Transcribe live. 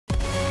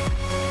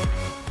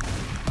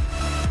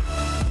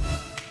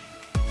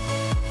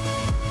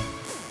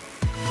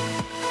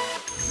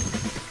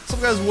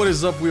up, guys? What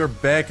is up? We are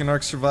back in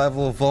ARK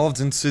Survival Evolved,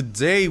 and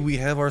today we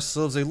have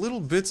ourselves a little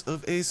bit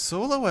of a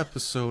solo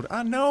episode.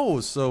 I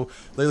know. So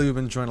lately we've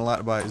been joined a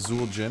lot by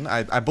Zul'jin.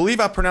 I believe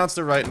I pronounced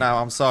it right now.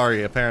 I'm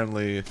sorry.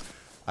 Apparently,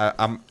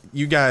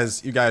 you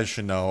guys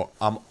should know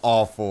I'm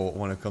awful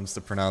when it comes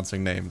to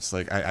pronouncing names.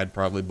 Like I'd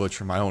probably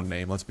butcher my own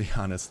name. Let's be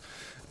honest.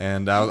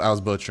 And I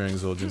was butchering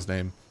Zul'jin's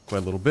name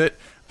quite a little bit.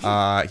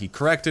 He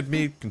corrected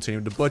me,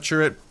 continued to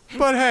butcher it,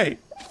 but hey.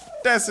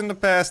 That's in the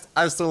past.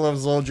 I still love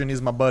Zul'jin.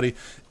 He's my buddy.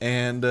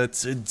 And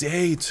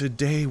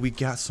today we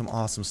got some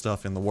awesome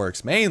stuff in the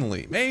works.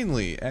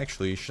 Mainly,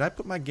 actually, should I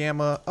put my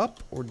gamma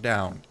up or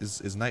down?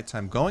 Is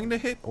nighttime going to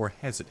hit or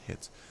has it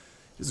hit?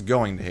 It's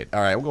going to hit.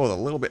 All right, we'll go with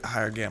a little bit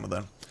higher gamma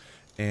then.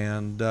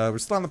 And we're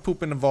still on the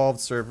Poopin' Evolved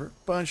server.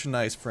 Bunch of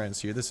nice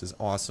friends here. This is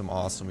awesome.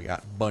 We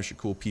got a bunch of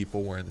cool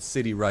people. We're in the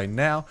city right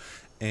now.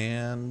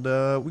 And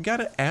we got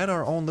to add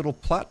our own little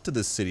plot to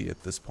this city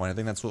at this point. I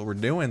think that's what we're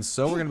doing.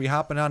 So we're going to be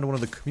hopping on to one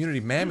of the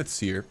community mammoths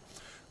here.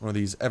 One of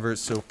these ever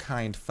so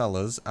kind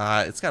fellas.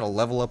 It's got a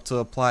level up to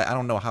apply. I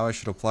don't know how I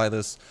should apply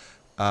this.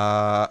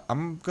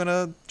 I'm going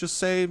to just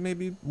say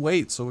maybe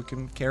wait so we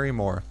can carry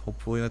more.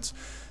 Hopefully that's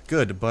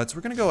good. But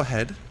we're going to go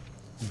ahead,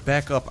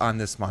 back up on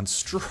this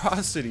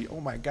monstrosity.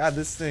 Oh my god,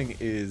 this thing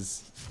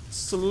is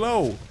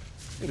slow.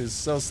 It is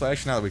so slow.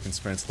 Actually, now that we can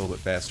sprint, it's a little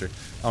bit faster.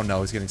 Oh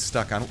no, he's getting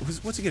stuck on.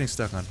 What's he getting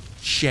stuck on?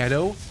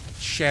 Shadow?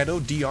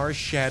 DR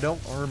Shadow?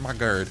 Oh my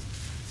god.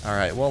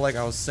 Alright, well, like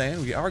I was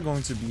saying, we are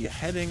going to be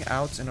heading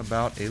out in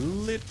about a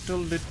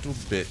little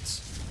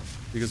bit.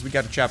 Because we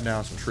got to chop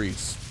down some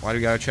trees. Why do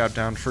we got to chop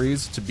down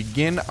trees? To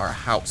begin our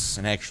house.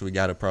 And actually, we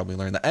got to probably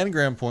learn the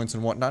engram points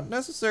and whatnot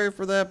necessary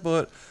for that,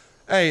 but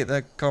hey,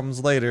 that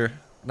comes later.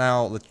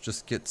 Now, let's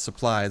just get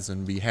supplies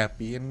and be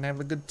happy and have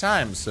a good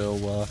time.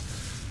 So,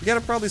 we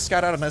gotta probably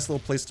scout out a nice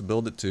little place to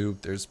build it too.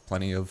 There's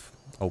plenty of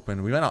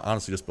open. We might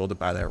honestly just build it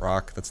by that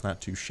rock. That's not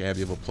too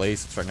shabby of a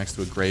place. It's right next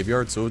to a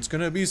graveyard, so it's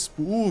gonna be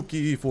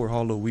spooky for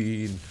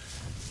Halloween.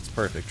 It's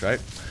perfect, right?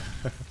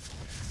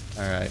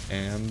 Alright,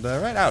 and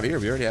right out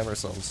here, we already have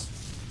ourselves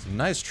some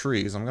nice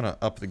trees. I'm gonna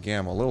up the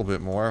gamma a little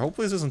bit more.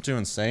 Hopefully this isn't too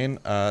insane.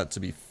 To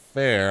be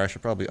fair, I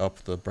should probably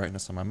up the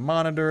brightness on my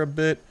monitor a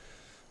bit.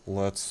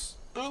 Let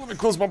me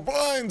close my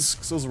blinds,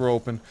 because those were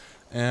open.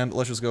 And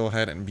let's just go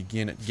ahead and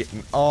begin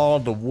getting all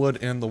the wood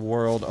in the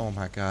world. Oh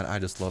my god, I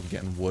just love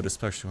getting wood,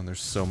 especially when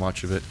there's so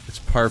much of it. It's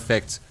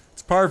perfect.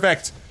 It's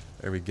perfect.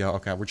 There we go.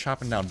 Okay, we're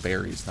chopping down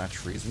berries, not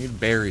trees. We need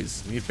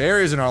berries. We need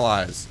berries in our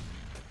lives.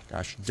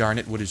 Gosh darn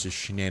it, what is this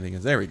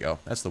shenanigans? There we go.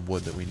 That's the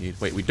wood that we need.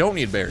 Wait, we don't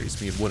need berries.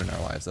 We need wood in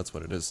our lives. That's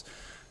what it is.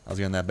 I was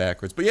getting that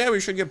backwards. But yeah, we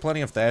should get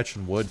plenty of thatch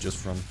and wood just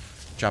from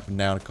chopping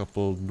down a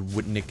couple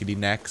wood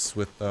nickety-knacks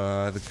with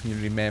the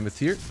community mammoth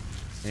here.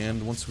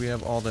 And once we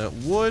have all that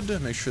wood,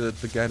 make sure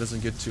that the guy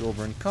doesn't get too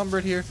over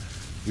encumbered here,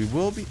 we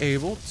will be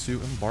able to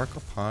embark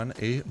upon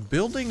a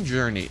building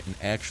journey and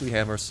actually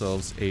have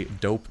ourselves a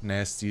dope,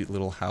 nasty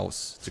little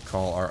house to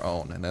call our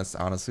own. And that's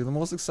honestly the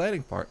most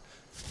exciting part.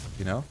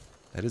 You know,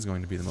 that is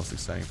going to be the most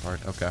exciting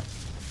part. Okay.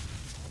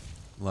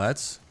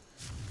 Let's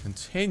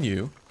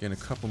continue getting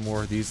a couple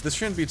more of these. This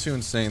shouldn't be too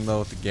insane though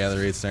with the gather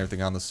rates and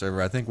everything on the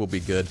server. I think we'll be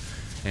good.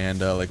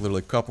 And like literally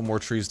a couple more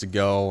trees to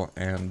go,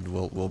 and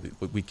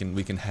we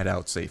can head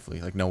out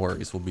safely. Like no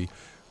worries, we'll be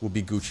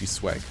Gucci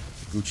swag,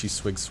 Gucci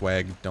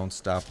swag. Don't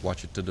stop,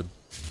 watch it to the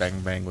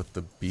bang bang with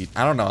the beat.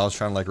 I don't know. I was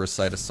trying to like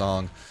recite a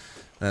song,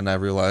 and I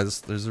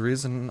realized there's a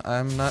reason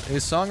I'm not a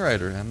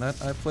songwriter and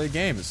that I play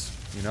games.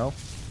 You know,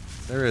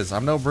 there is.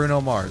 I'm no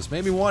Bruno Mars.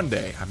 Maybe one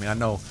day. I mean, I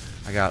know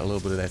I got a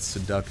little bit of that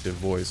seductive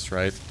voice,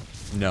 right?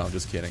 No,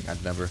 just kidding.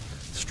 I'd never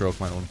stroke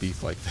my own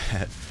beef like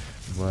that.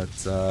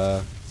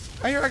 But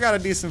I hear I got a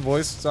decent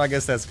voice, so I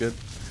guess that's good.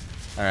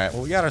 Alright,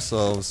 well, we got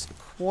ourselves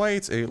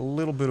quite a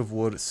little bit of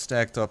wood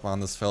stacked up on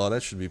this fella.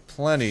 That should be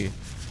plenty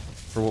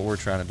for what we're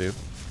trying to do.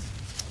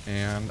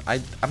 And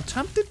I'm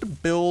tempted to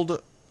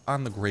build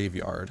on the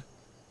graveyard,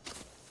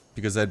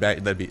 because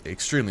that'd be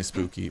extremely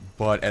spooky,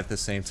 but at the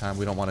same time,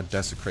 we don't want to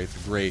desecrate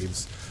the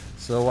graves.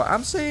 So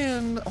I'm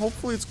saying,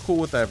 hopefully it's cool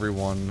with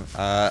everyone.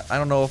 I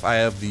don't know if I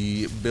have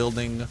the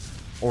building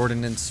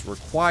ordinance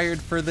required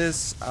for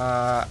this.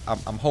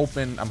 I'm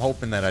hoping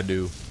that I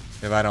do.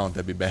 If I don't,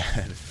 that'd be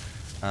bad.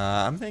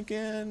 I'm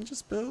thinking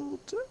just build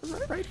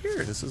right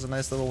here. This is a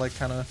nice little like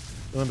kind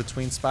of in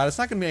between spot. It's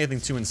not gonna be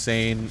anything too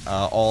insane.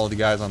 All of the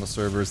guys on the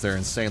servers, they're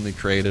insanely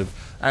creative.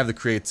 I have the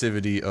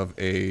creativity of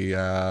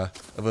a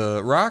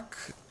rock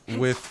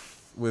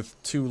with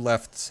two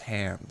left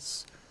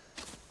hands.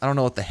 I don't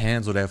know what the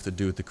hands would have to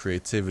do with the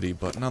creativity,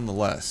 but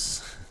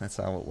nonetheless, that's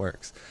how it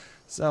works.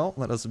 So,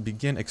 let us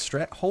begin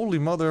extract. Holy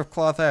mother of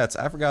cloth hats.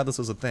 I forgot this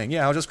was a thing.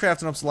 Yeah, I was just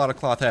crafting up a lot of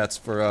cloth hats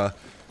for,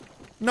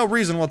 no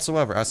reason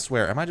whatsoever. I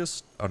swear. Am I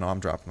just... Oh, no, I'm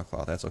dropping the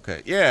cloth hats.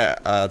 Okay.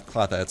 Yeah,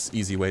 cloth hats.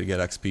 Easy way to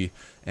get XP.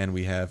 And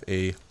we have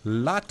a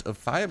lot of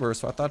fiber,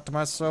 so I thought to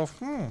myself,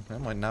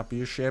 that might not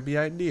be a shabby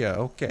idea.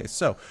 Okay,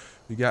 so,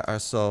 we got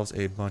ourselves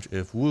a bunch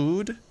of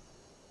wood.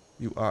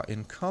 You are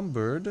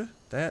encumbered.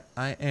 That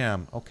I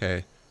am.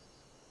 Okay.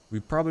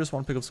 We probably just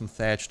want to pick up some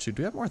thatch, too.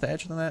 Do we have more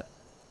thatch than that?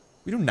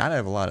 We do not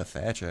have a lot of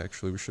thatch,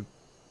 actually. We should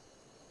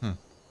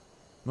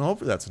Well,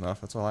 hopefully that's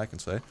enough. That's all I can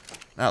say.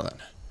 Now then,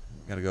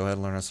 gotta go ahead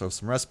and learn ourselves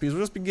some recipes.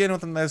 We'll just begin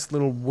with a nice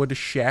little wood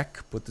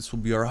shack, but this will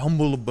be our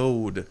humble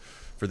abode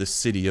for the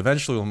city.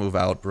 Eventually we'll move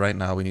out, but right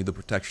now we need the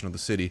protection of the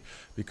city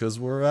because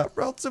we're at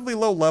relatively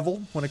low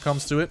level when it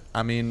comes to it.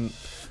 I mean,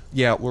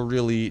 yeah, we're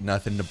really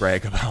nothing to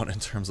brag about in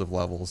terms of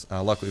levels.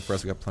 Luckily for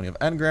us, we got plenty of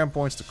engram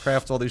points to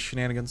craft all these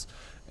shenanigans,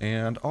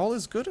 and all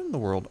is good in the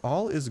world.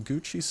 All is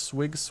Gucci,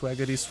 swig,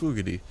 swaggity,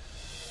 swoogity.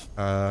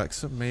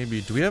 Except maybe,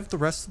 do we have the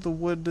rest of the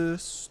wood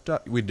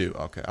stuff? We do.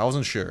 Okay, I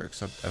wasn't sure.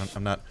 Except I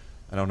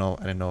don't know.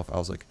 I didn't know if I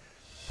was like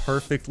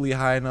perfectly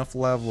high enough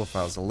level, if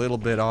I was a little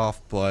bit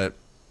off, but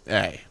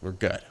hey, we're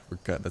good. We're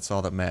good. That's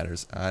all that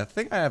matters. I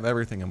think I have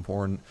everything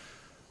important.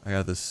 I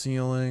got the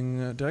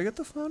ceiling. Did I get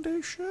the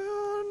foundation?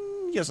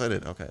 Yes, I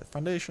did. Okay,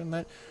 foundation.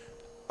 That.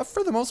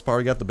 For the most part,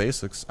 we got the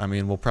basics. I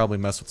mean, we'll probably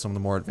mess with some of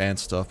the more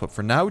advanced stuff, but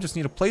for now, we just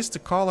need a place to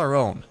call our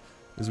own.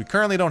 Because we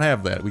currently don't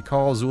have that. We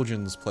call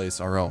Zul'jin's place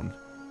our own.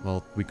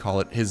 Well, we call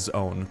it his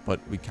own,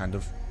 but we kind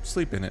of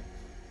sleep in it.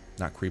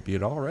 Not creepy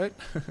at all, right?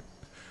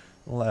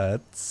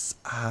 Let's,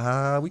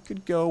 we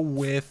could go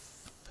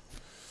with,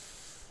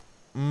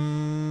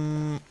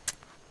 some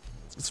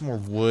more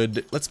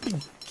wood. Let's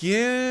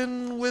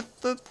begin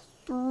with the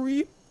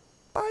 3x3.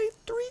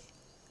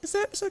 Is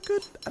that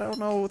good? I don't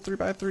know,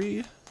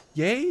 3x3.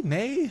 Yay?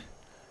 Nay?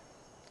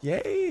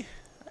 Yay?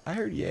 I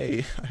heard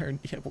yay.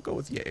 Yeah, we'll go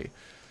with yay.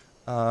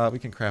 We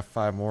can craft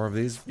 5 more of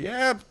these.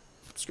 Yeah,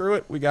 screw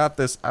it. We got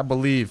this. I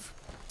believe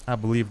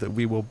that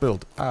we will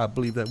build. I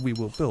believe that we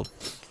will build.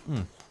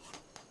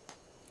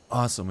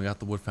 Awesome. We got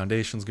the wood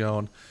foundations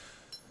going.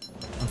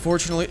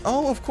 Unfortunately,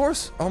 oh, of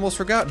course, almost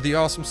forgot the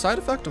awesome side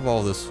effect of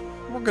all this.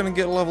 We're gonna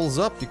get levels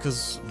up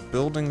because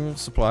building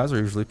supplies are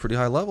usually pretty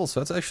high levels, so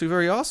that's actually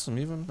very awesome.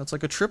 Even that's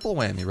like a triple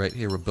whammy right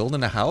here. We're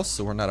building a house,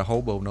 so we're not a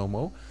hobo no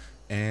mo,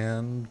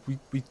 and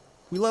we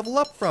level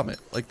up from it.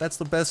 Like, that's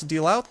the best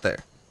deal out there.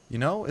 You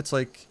know, it's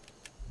like,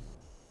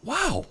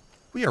 wow,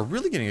 we are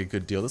really getting a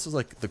good deal. This is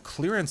like the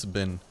clearance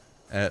bin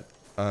at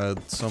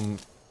some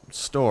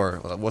store.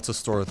 What's a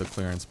store with a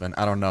clearance bin?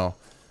 I don't know.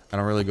 I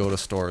don't really go to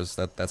stores.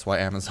 That's why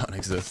Amazon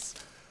exists.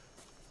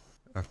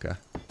 Okay,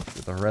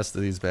 get the rest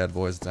of these bad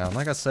boys down.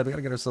 Like I said, we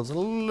gotta get ourselves a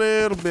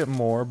little bit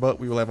more, but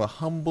we will have a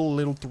humble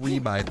little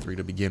 3x3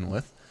 to begin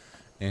with.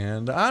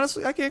 And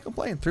honestly, I can't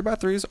complain.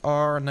 3x3s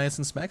are nice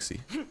and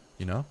smexy.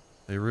 You know,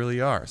 they really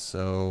are.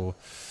 So,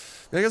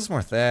 I guess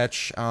more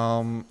thatch.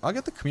 I'll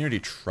get the community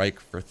trike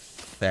for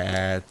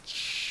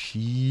thatch.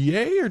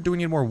 Yay, or do we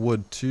need more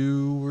wood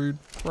too?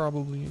 We'd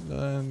probably,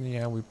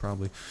 yeah, we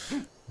probably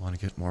want to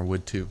get more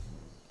wood too.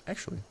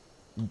 Actually,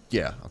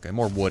 yeah, okay,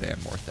 more wood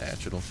and more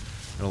thatch. It'll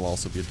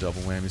also be a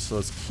double whammy. So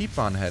let's keep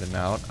on heading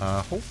out.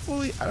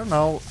 Hopefully, I don't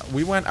know.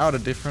 We went out a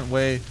different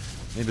way.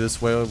 Maybe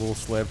this way we'll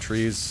still have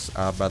trees.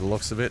 By the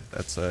looks of it,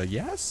 that's a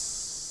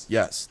yes.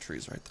 Yes,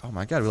 trees right. Oh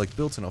my god, we like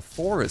built in a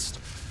forest.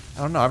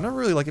 I don't know. I've never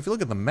really, like, if you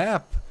look at the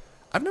map,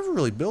 I've never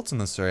really built in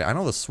this area. I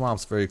know the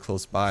swamp's very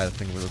close by. I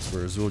think that's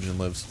where Zul'jin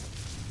lives.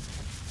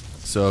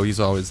 So he's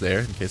always there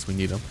in case we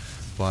need him.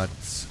 But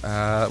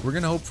we're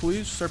gonna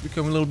hopefully start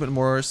becoming a little bit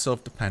more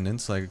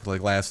self-dependent.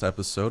 Like last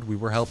episode, we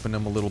were helping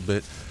him a little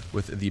bit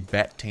with the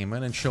bat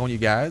taming and showing you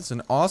guys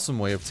an awesome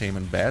way of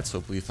taming bats.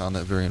 Hopefully you found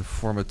that very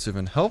informative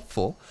and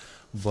helpful.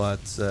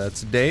 But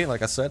today,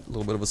 like I said, a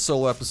little bit of a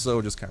solo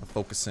episode, just kind of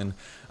focusing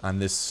on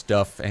this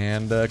stuff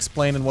and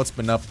explaining what's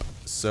been up.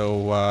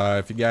 So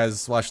if you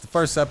guys watched the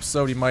first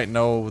episode, you might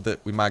know that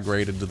we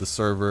migrated to the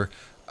server.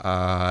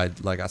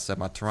 Like I said,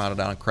 my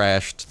Pteranodon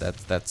crashed.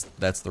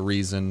 That's the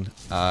reason.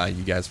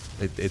 You guys,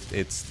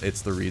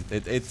 it's the reason.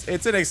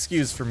 It's an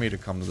excuse for me to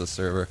come to the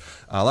server.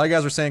 A lot of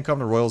guys were saying come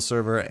to Royal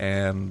server,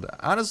 and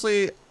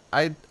honestly,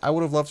 I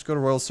would have loved to go to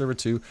Royal server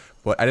too,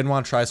 but I didn't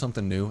want to try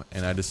something new,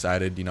 and I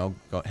decided, you know,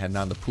 heading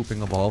on the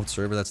Pooping Evolved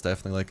server. That's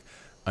definitely like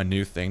a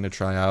new thing to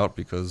try out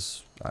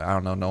because I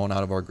don't know, no one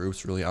out of our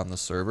group's really on the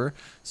server.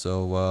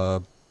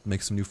 So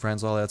make some new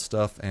friends, all that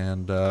stuff.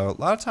 And a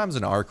lot of times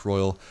an ARK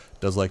Royal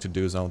does like to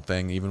do his own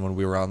thing. Even when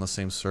we were on the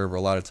same server,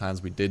 a lot of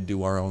times we did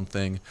do our own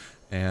thing.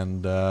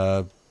 And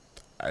I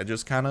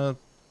just kind of,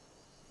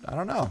 I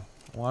don't know,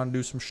 want to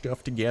do some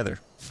stuff together.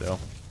 So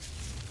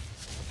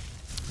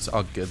it's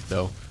all good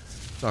though.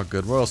 It's all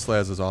good. Royal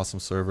Slaz is an awesome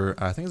server.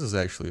 I think this is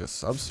actually a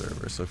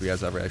sub-server, so if you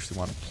guys ever actually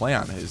want to play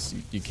on his,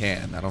 you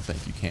can. I don't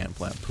think you can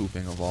play on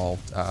Pooping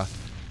Evolved. I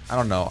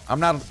don't know. I'm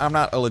not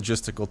a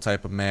logistical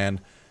type of man.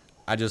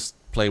 I just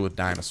play with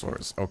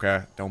dinosaurs,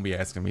 okay? Don't be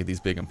asking me these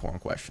big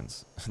important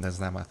questions.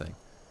 That's not my thing.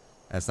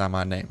 That's not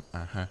my name.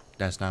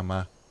 That's not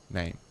my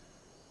name.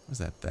 What's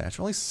that thatch?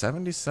 Only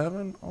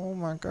 77? Oh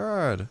my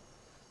god.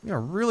 We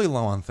are really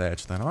low on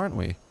thatch then, aren't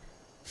we?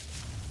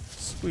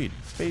 Sweet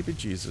baby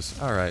Jesus.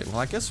 Alright, well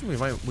I guess we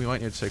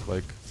might need to take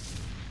like,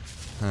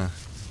 I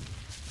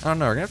don't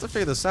know, we're gonna have to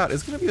figure this out.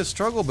 It's gonna be a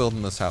struggle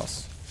building this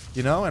house.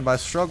 You know, and by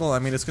struggle I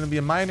mean it's gonna be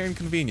a minor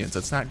inconvenience.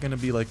 It's not gonna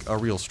be like a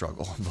real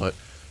struggle, but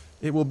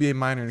it will be a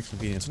minor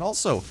inconvenience. And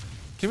also,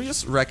 can we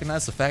just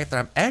recognize the fact that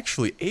I'm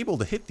actually able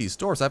to hit these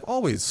doors? I've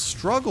always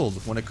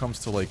struggled when it comes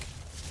to like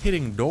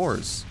hitting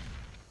doors.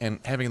 and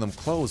having them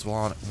close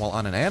while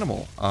on an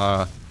animal,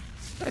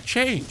 that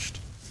changed.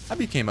 I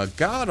became a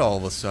god all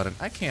of a sudden.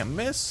 I can't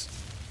miss.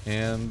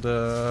 And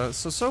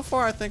so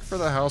far I think for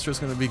the house we're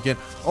just gonna begin.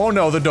 Oh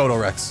no, the Dodo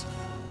Rex.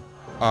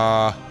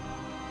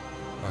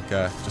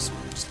 Okay, just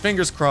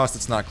fingers crossed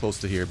it's not close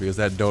to here, because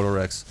that Dodo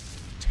Rex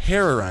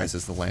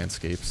terrorizes the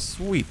landscape.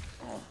 Sweet.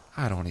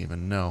 I don't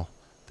even know.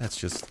 That's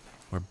just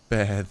where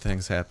bad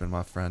things happen,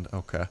 my friend.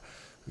 Okay,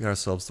 we got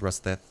ourselves the rest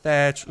of that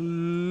thatch, a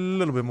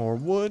little bit more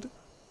wood,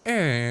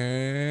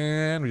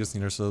 and we just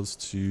need ourselves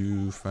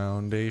 2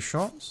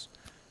 foundations.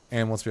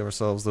 And once we have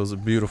ourselves those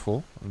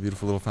beautiful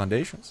little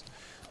foundations,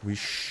 we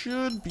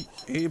should be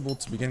able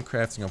to begin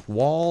crafting up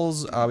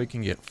walls. We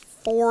can get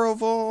 4 of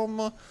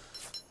them.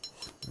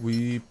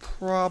 We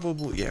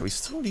probably, yeah, we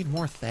still need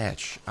more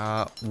thatch.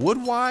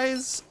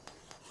 Wood-wise,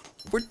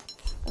 are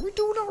we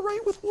doing all right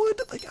with wood?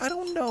 Like, I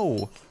don't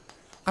know.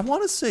 I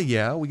want to say,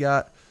 yeah, we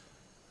got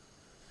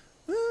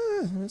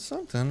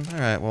something. All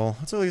right, well,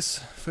 let's at least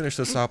finish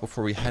this out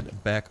before we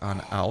head back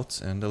on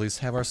out, and at least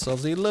have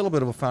ourselves a little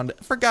bit of a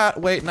foundation. Forgot.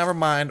 Wait, never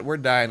mind. We're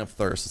dying of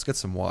thirst. Let's get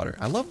some water.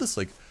 I love this,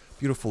 like,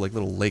 beautiful, like,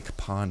 little lake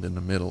pond in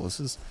the middle. This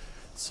is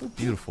so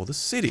beautiful. This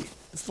city,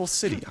 this little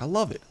city, I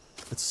love it.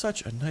 It's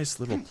such a nice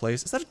little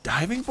place. Is that a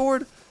diving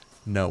board?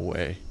 No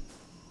way.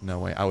 No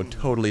way. I would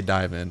totally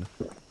dive in,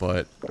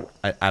 but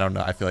I don't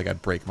know. I feel like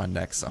I'd break my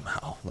neck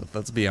somehow.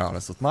 Let's be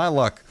honest. With my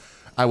luck,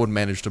 I would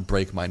manage to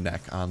break my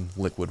neck on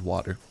liquid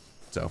water.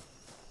 So,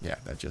 yeah,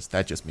 that's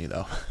just me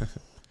though.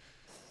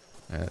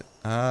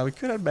 We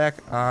could head back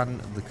on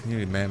the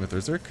community mammoth.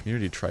 Is there a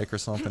community trike or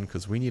something?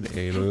 Because we need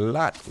a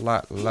lot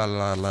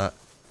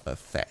of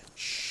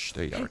thatch.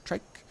 There you are,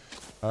 trike.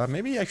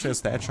 Maybe actually a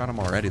thatch on them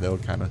already. That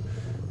would kind of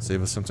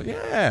save us some time.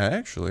 Yeah,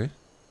 actually.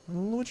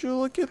 Would you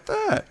look at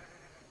that?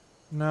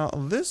 Now,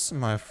 this,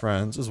 my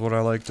friends, is what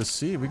I like to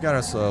see. We got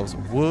ourselves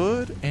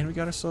wood, and we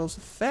got ourselves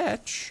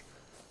thatch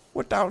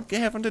without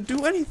having to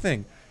do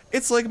anything.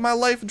 It's like my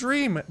life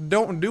dream.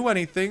 Don't do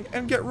anything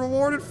and get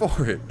rewarded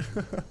for it.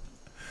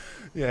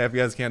 Yeah, if you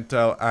guys can't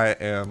tell, I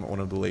am one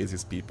of the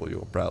laziest people you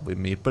will probably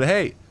meet. But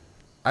hey,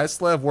 I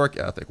still have work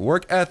ethic.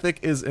 Work ethic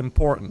is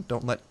important.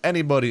 Don't let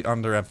anybody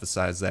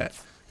underemphasize that.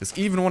 Because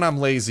even when I'm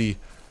lazy,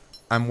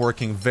 I'm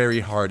working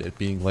very hard at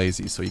being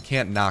lazy. So you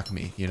can't knock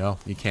me, you know?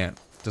 You can't.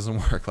 It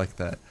doesn't work like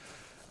that.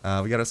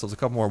 We got ourselves a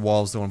couple more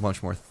walls, doing a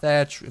bunch more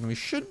thatch. And we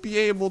should be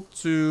able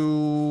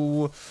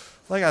to...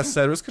 Like I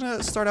said, we're just going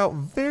to start out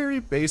very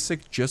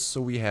basic just so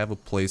we have a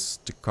place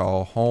to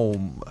call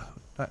home.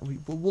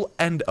 We'll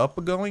end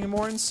up going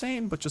more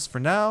insane, but just for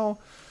now,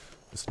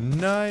 this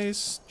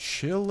nice,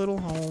 chill little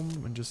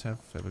home and just have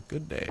a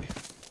good day.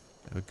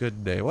 Have a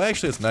good day. Well,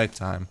 actually, it's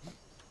nighttime,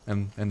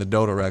 and the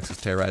Dodo Rex is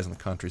terrorizing the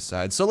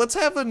countryside. So let's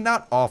have a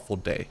not awful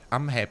day.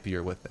 I'm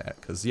happier with that,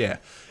 because, yeah,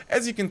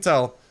 as you can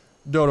tell,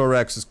 Dodo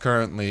Rex is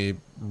currently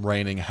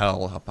raining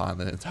hell upon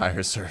the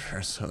entire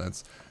server, so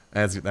that's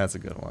a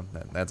good one.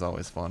 That's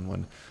always fun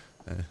when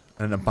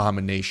an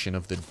abomination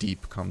of the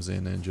deep comes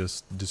in and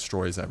just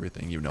destroys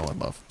everything you know and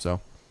love. So,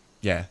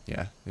 yeah,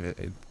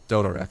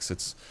 Dodo Rex,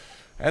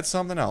 that's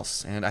something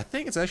else. And I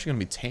think it's actually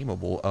going to be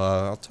tameable.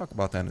 I'll talk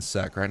about that in a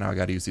sec. Right now I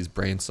got to use these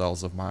brain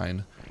cells of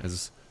mine,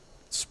 as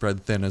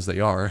spread thin as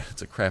they are,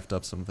 to craft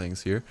up some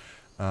things here.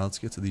 Let's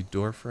get to the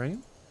door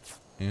frame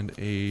and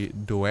a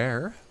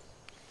door.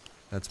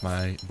 That's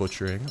my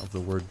butchering of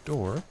the word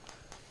door.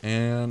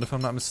 And if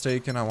I'm not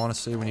mistaken, I want to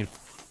say we need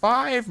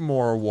 5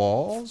 more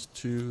walls.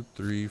 2,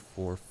 3,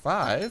 4,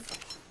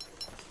 5.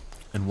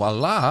 And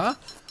voila!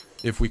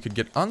 If we could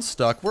get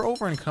unstuck, we're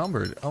over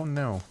encumbered. Oh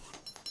no.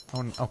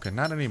 Oh, okay,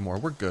 not anymore.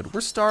 We're good.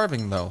 We're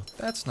starving though.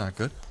 That's not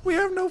good. We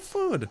have no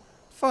food.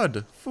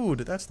 Food.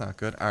 That's not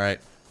good. All right,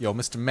 yo,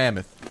 Mr.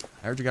 Mammoth.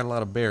 I heard you got a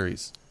lot of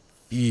berries.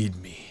 Feed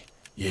me.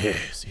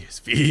 Yes,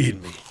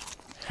 feed me.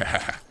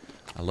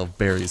 I love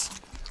berries.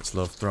 Just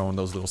love throwing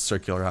those little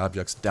circular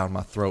objects down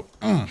my throat.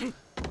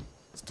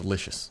 It's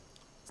delicious.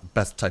 It's the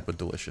best type of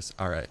delicious.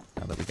 All right,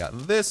 now that we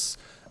got this,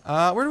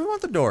 where do we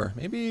want the door?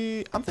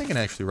 Maybe I'm thinking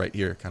actually right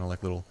here, kind of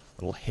like little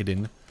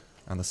hidden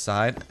on the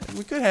side.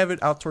 We could have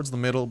it out towards the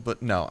middle,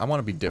 but no, I want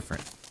to be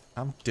different.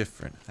 I'm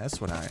different. That's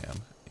what I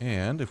am.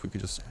 And if we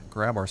could just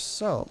grab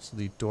ourselves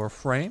the door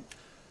frame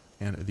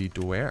and the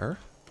door,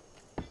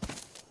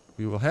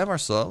 we will have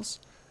ourselves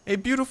a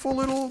beautiful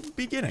little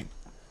beginning.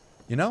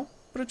 You know?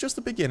 But it's just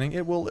the beginning.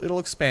 It'll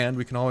expand.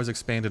 We can always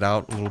expand it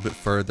out a little bit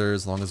further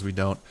as long as we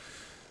don't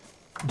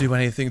do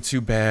anything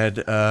too bad.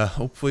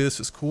 Hopefully this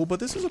is cool, but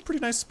this is a pretty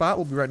nice spot.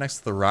 We'll be right next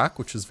to the rock,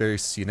 which is very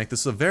scenic.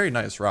 This is a very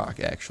nice rock,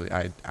 actually.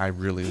 I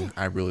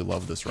really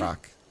love this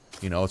rock.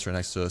 You know, it's right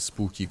next to a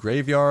spooky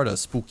graveyard, a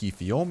spooky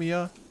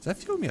Phiomia. Is that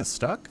Phiomia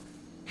stuck?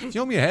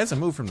 Phiomia hasn't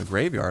moved from the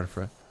graveyard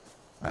for...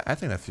 I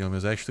think that Phiomia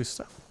is actually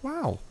stuck.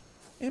 Wow.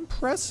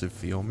 Impressive,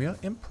 Phiomia.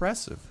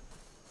 Impressive.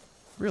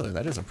 Really,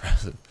 that is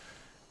impressive.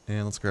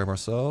 And let's grab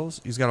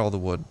ourselves. He's got all the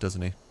wood,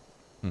 doesn't he?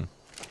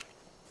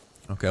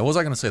 Okay, what was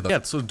I going to say, though?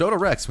 Yeah, so Dodo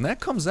Rex, when that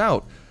comes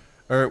out,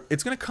 or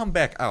it's going to come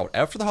back out.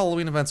 After the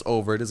Halloween event's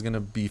over, it is going to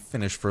be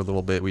finished for a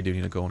little bit. We do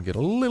need to go and get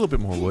a little bit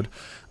more wood.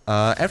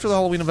 After the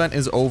Halloween event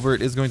is over,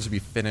 it is going to be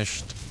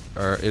finished,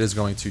 or it is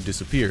going to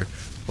disappear.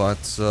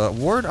 But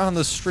word on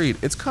the street,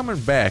 it's coming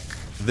back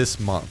this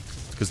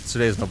month, because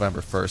today is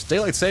November 1st.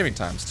 Daylight saving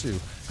times, too.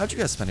 How'd you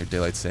guys spend your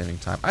daylight saving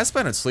time? I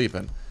spent it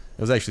sleeping.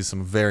 It was actually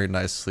some very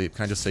nice sleep.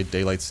 Can I just say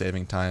daylight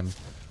saving time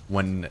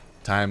when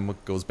time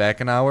goes back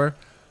an hour?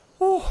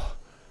 Oh,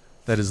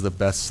 that is the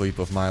best sleep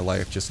of my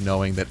life, just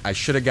knowing that I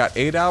should have got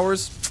 8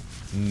 hours.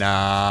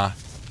 Nah,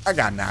 I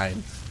got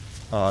 9.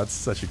 Oh, it's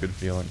such a good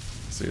feeling.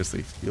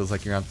 Seriously, feels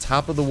like you're on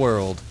top of the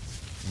world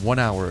 1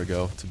 hour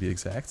ago, to be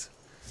exact.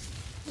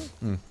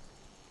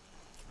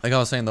 Like I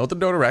was saying, though, the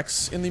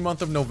Dodorex in the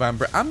month of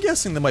November, I'm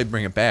guessing they might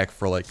bring it back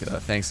for like a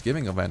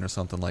Thanksgiving event or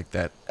something like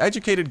that.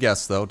 Educated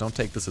guess, though. Don't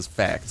take this as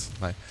fact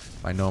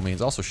by no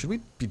means. Also, should we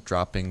be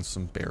dropping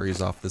some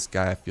berries off this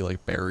guy? I feel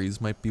like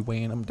berries might be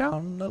weighing him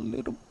down a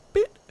little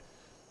bit.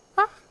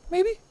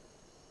 Maybe?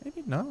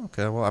 Maybe? No?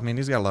 Okay, well, I mean,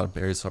 he's got a lot of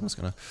berries, so I'm just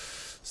gonna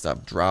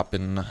stop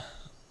dropping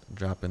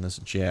this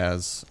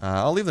jazz.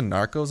 I'll leave the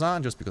Narcos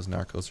on, just because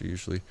Narcos are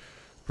usually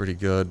pretty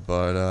good,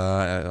 but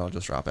I'll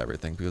just drop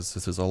everything because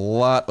this is a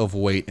lot of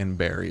weight in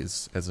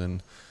berries, as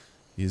in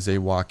he's a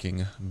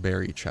walking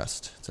berry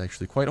chest. It's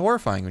actually quite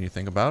horrifying when you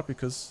think about it,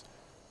 because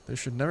there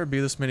should never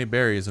be this many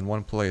berries in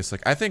one place.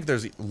 Like, I think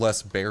there's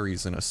less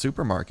berries in a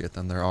supermarket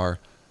than there are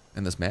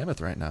in this mammoth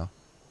right now.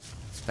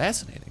 It's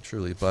fascinating,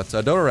 truly. But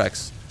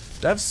Dodorex,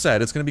 Dev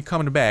said it's going to be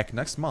coming back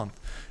next month,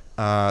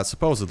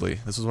 supposedly.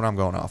 This is what I'm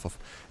going off of.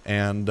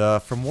 And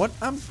from what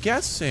I'm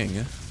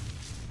guessing,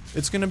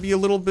 it's going to be a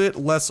little bit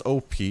less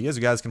OP. As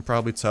you guys can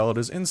probably tell, it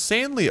is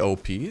insanely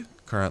OP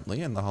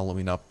currently in the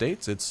Halloween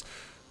updates. It's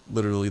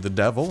literally the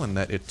devil in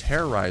that it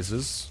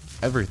terrorizes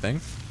everything.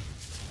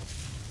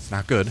 It's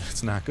not good.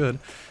 It's not good.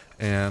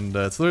 And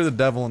it's literally the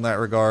devil in that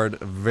regard.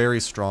 Very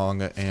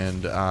strong.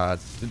 And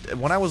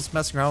when I was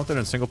messing around with it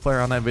in single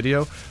player on that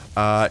video,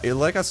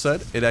 like I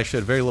said, it actually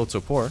had very low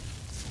torpor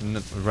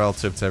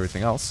relative to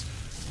everything else.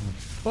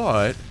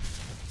 But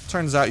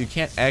turns out you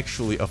can't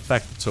actually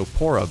affect the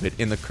torpor of it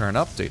in the current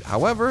update.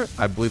 However,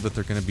 I believe that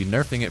they're going to be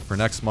nerfing it for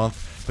next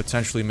month,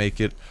 potentially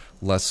make it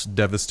less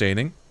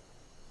devastating.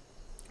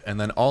 And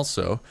then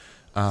also,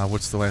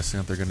 what's the last thing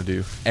that they're going to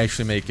do?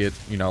 Actually make it,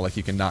 you know, like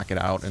you can knock it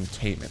out and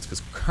tame it.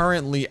 Because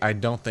currently, I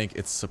don't think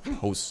it's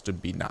supposed to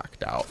be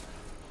knocked out.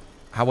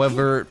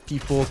 However,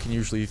 people can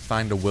usually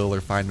find a will or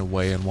find a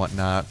way and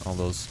whatnot. All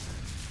those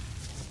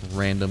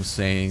random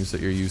sayings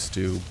that you're used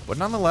to. But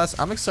nonetheless,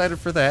 I'm excited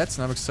for that,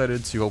 and I'm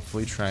excited to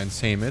hopefully try and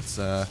tame it.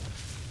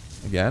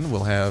 Again,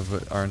 we'll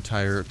have our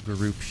entire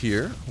group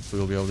here. Hopefully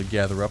we'll be able to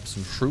gather up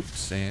some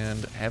troops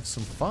and have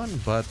some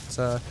fun. But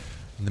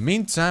in the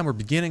meantime, we're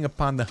beginning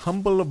upon the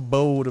humble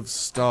abode of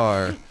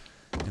Star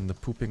in the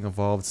pooping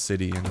evolved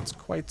city, and it's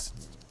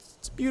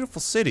a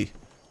beautiful city.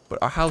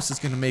 But our house is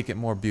going to make it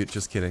more beautiful.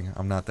 Just kidding.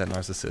 I'm not that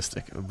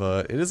narcissistic.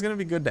 But it is going to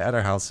be good to add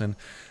our house in.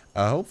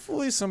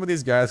 Hopefully some of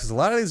these guys, because a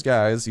lot of these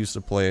guys used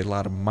to play a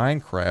lot of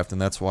Minecraft,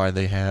 and that's why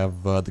they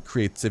have the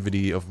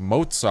creativity of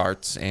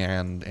Mozart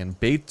and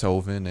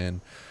Beethoven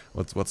and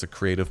what's a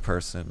creative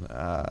person?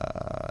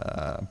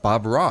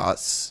 Bob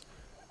Ross.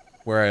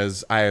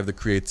 Whereas I have the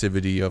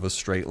creativity of a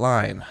straight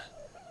line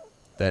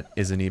that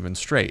isn't even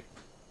straight.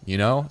 You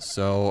know?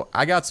 So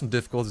I got some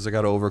difficulties I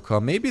got to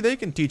overcome. Maybe they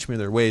can teach me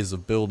their ways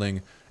of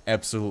building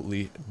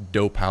absolutely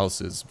dope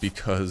houses,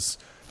 because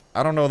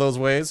I don't know those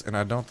ways, and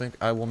I don't think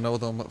I will know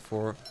them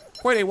for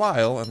quite a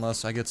while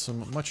unless I get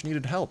some much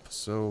needed help.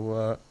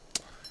 So,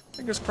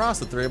 fingers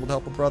crossed that they're able to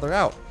help a brother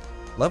out.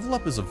 Level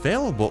up is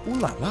available. Ooh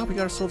la la, we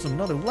got ourselves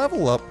another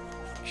level up.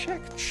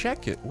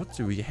 Check it. What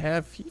do we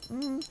have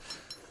here?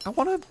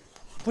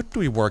 What do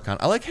we work on?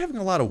 I like having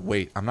a lot of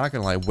weight. I'm not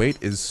gonna lie, weight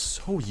is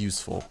so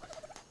useful.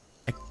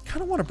 I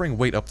kind of want to bring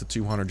weight up to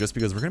 200 just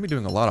because we're going to be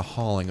doing a lot of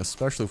hauling,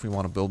 especially if we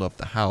want to build up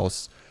the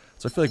house.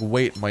 So I feel like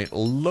weight might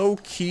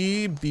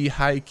low-key be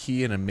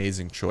high-key an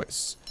amazing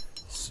choice.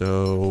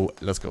 So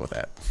let's go with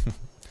that.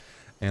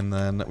 And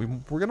then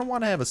we're going to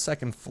want to have a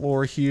second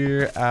floor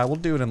here. We'll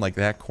do it in like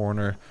that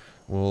corner.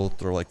 We'll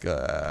throw like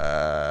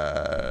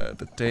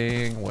the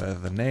thing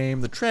with the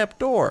name, the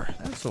trapdoor.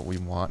 That's what we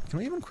want. Can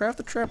we even craft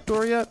the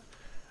trapdoor yet?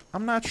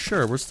 I'm not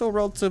sure. We're still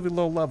relatively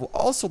low level.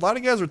 Also, a lot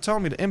of guys were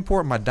telling me to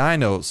import my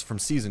dinos from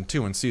Season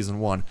 2 and Season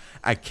 1.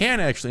 I can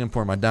actually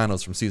import my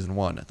dinos from Season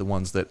 1, the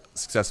ones that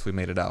successfully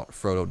made it out.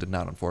 Frodo did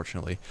not,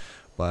 unfortunately.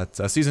 But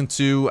Season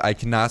 2, I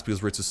cannot,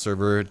 because Ritz's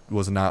server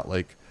was not,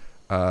 like,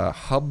 a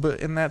hub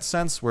in that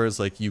sense, whereas,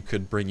 like, you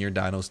could bring your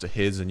dinos to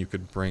his and you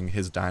could bring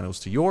his dinos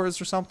to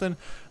yours or something.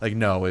 Like,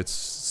 no, it's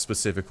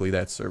specifically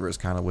that server is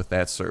kind of with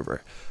that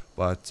server.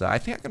 But I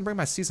think I can bring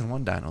my Season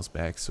 1 dinos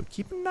back, so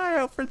keep an eye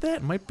out for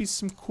that. Might be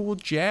some cool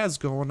jazz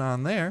going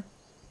on there.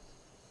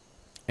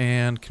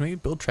 And can we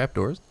build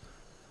trapdoors?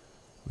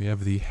 We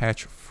have the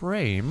hatch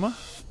frame.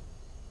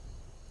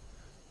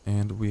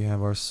 And we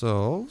have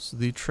ourselves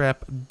the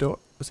trapdoor.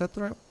 Is that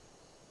the right?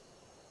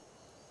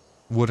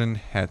 Wooden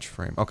hatch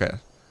frame. Okay.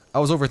 I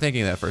was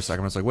overthinking that for a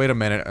second. I was like, wait a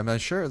minute. Am I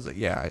sure? I was like,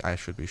 yeah, I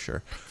should be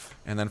sure.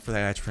 And then for that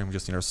hatch frame, we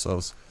just need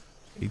ourselves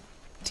a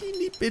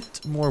teeny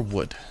bit more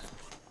wood.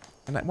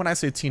 And when I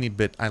say teeny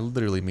bit, I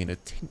literally mean a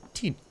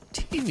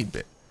teeny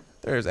bit.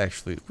 There's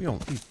actually, we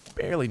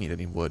barely need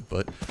any wood,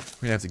 but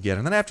we're gonna have to get it.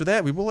 And then after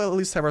that, we will at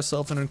least have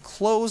ourselves an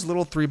enclosed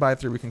little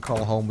 3x3 we can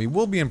call home. We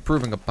will be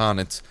improving upon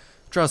it.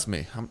 Trust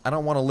me, I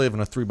don't want to live in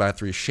a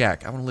 3x3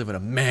 shack. I want to live in a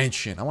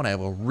mansion. I want to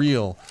have a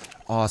real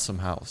awesome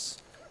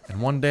house.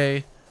 And one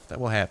day, that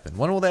will happen.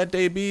 When will that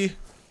day be?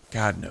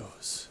 God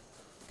knows.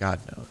 God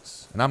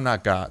knows. And I'm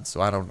not God,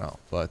 so I don't know.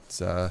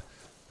 But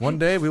one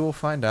day we will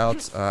find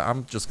out.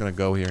 I'm just going to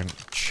go here and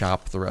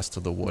chop the rest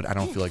of the wood. I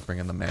don't feel like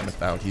bringing the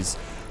mammoth out. He's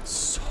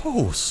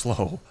so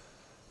slow.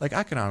 Like,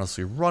 I can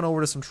honestly run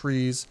over to some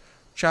trees,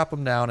 chop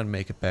them down, and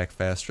make it back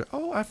faster.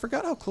 Oh, I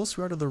forgot how close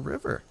we are to the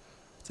river.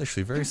 It's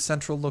actually a very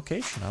central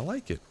location. I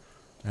like it.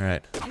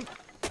 Alright.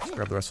 Let's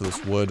grab the rest of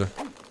this wood.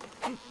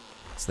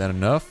 Is that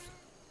enough?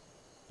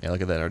 Yeah,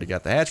 look at that. I already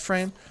got the hatch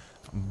frame.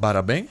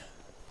 Bada bing.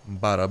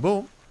 Bada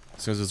boom.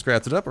 As soon as it's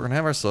crafted up, we're going to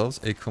have ourselves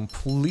a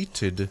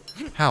completed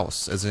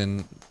house. As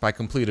in, by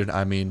completed,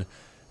 I mean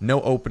no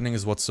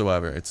openings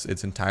whatsoever. It's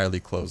entirely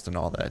closed and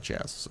all that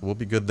jazz. So we'll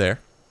be good there.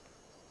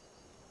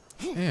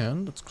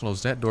 And let's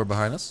close that door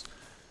behind us.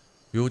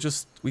 We'll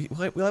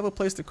have a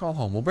place to call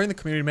home. We'll bring the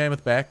community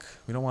mammoth back.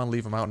 We don't want to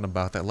leave him out and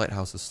about. That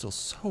lighthouse is still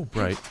so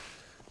bright.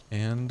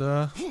 And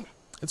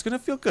it's going to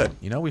feel good.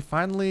 You know, we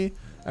finally,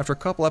 after a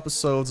couple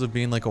episodes of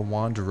being like a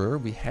wanderer,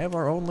 we have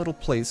our own little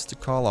place to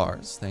call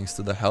ours. Thanks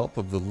to the help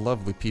of the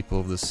lovely people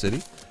of this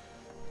city.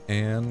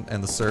 And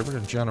the server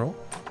in general.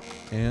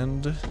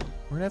 And we're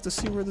going to have to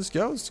see where this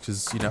goes.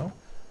 Because, you know,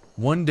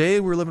 one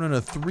day we're living in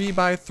a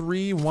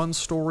 3x3,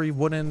 one-story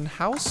wooden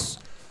house.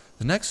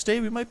 The next day,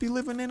 we might be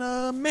living in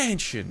a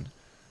mansion.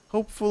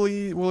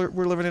 Hopefully, we're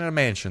living in a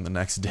mansion the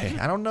next day.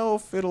 I don't know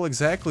if it'll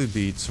exactly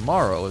be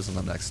tomorrow isn't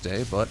the next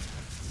day, but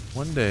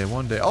one day,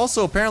 one day.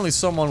 Also, apparently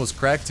someone was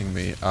correcting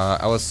me.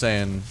 I was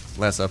saying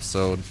last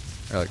episode,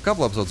 or like a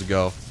couple episodes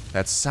ago,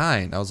 that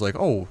sign. I was like,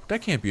 oh,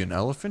 that can't be an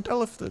elephant. That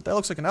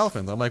looks like an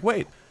elephant. I'm like,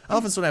 wait,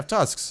 elephants don't have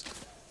tusks.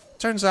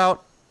 Turns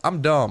out,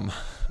 I'm dumb.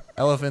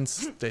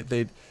 Elephants,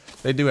 they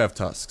do have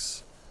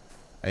tusks.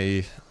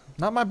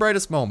 Not my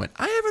brightest moment.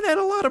 I haven't had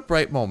a lot of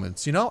bright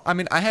moments, you know? I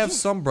mean, I have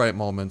some bright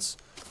moments,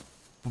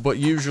 but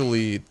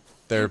usually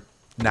they're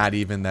not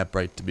even that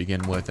bright to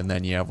begin with, and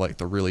then you have, like,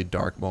 the really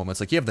dark moments.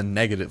 Like, you have the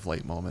negative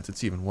light moments.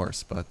 It's even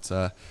worse, but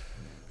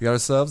we got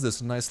ourselves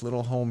this nice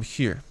little home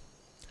here,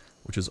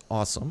 which is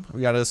awesome.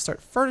 We got to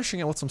start furnishing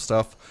it with some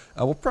stuff.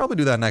 We'll probably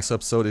do that next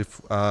episode if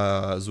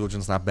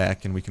Zul'jin's not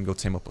back, and we can go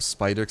tame up a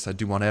spider, because I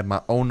do want to have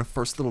my own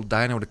first little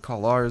dino to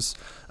call ours.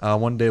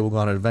 One day we'll go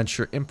on an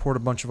adventure, import a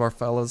bunch of our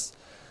fellas,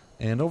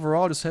 and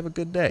overall, just have a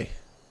good day.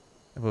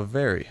 Have a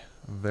very,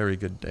 very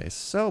good day.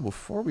 So,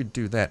 before we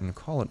do that and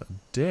call it a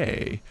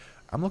day,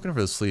 I'm looking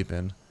for the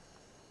sleep-in.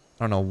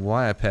 I don't know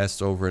why I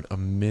passed over it a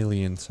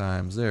million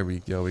times. There we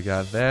go. We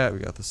got that. We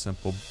got the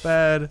simple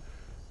bed.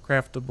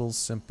 Craftable,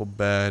 simple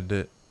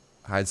bed.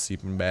 Hide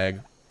sleeping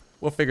bag.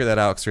 We'll figure that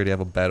out because we already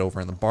have a bed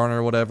over in the barn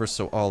or whatever,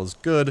 so all is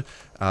good.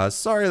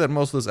 Sorry that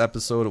most of this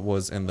episode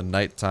was in the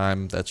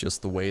nighttime. That's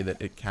just the way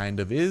that it kind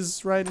of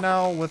is right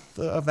now with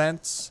the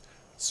events.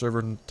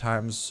 Server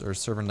times or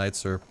server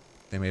nights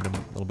they made them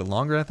a little bit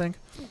longer, I think.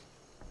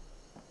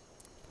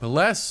 But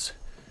that's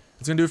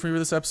gonna do it for me for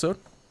this episode.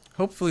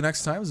 Hopefully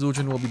next time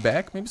Zul'jin will be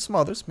back. Maybe some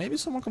others. Maybe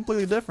someone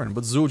completely different.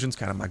 But Zul'jin's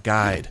kind of my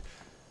guide.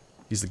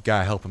 He's the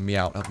guy helping me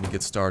out, helping me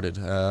get started.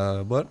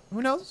 But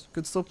who knows?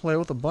 Could still play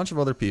with a bunch of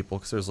other people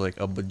because there's like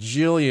a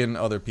bajillion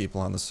other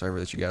people on the server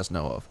that you guys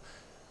know of.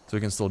 So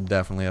we can still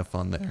definitely have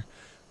fun there.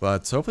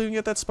 But hopefully we can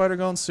get that spider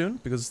going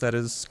soon because that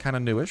is kind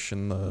of newish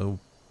in the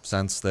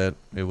sense that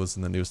it was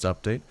in the newest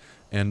update.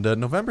 And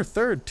November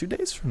 3rd, 2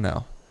 days from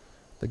now,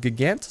 the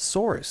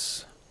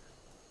Gigantosaurus.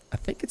 I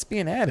think it's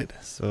being added.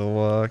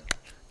 So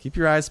keep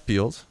your eyes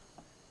peeled.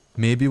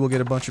 Maybe we'll get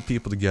a bunch of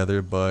people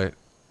together, but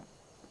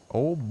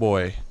oh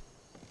boy,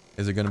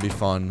 is it going to be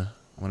fun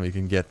when we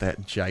can get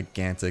that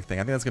gigantic thing.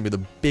 I think that's going to be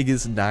the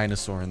biggest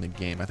dinosaur in the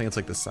game. I think it's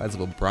like the size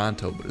of a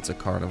Bronto, but it's a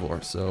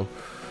carnivore. So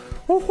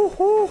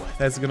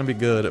that's going to be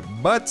good.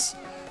 But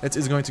that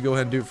is going to go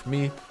ahead and do it for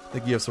me.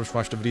 Thank you guys so much for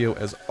watching the video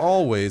as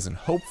always, and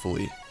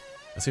hopefully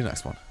I'll see you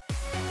next one.